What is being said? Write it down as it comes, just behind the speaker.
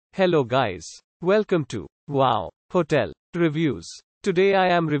Hello guys. Welcome to Wow Hotel Reviews. Today I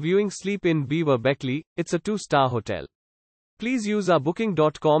am reviewing Sleep Inn Beaver Beckley. It's a 2-star hotel. Please use our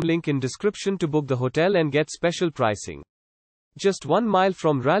booking.com link in description to book the hotel and get special pricing. Just 1 mile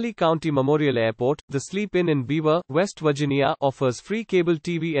from Raleigh County Memorial Airport, the Sleep Inn in Beaver, West Virginia, offers free cable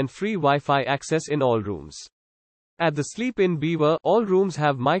TV and free Wi-Fi access in all rooms. At the Sleep Inn Beaver, all rooms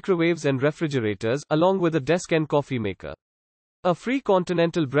have microwaves and refrigerators, along with a desk and coffee maker. A free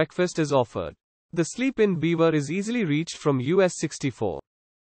continental breakfast is offered. The Sleep Inn Beaver is easily reached from US 64.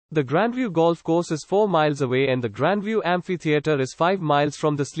 The Grandview Golf Course is 4 miles away and the Grandview Amphitheater is 5 miles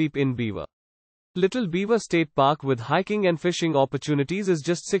from the Sleep Inn Beaver. Little Beaver State Park with hiking and fishing opportunities is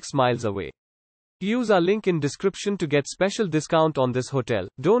just 6 miles away. Use our link in description to get special discount on this hotel.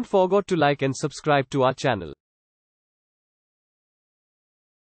 Don't forget to like and subscribe to our channel.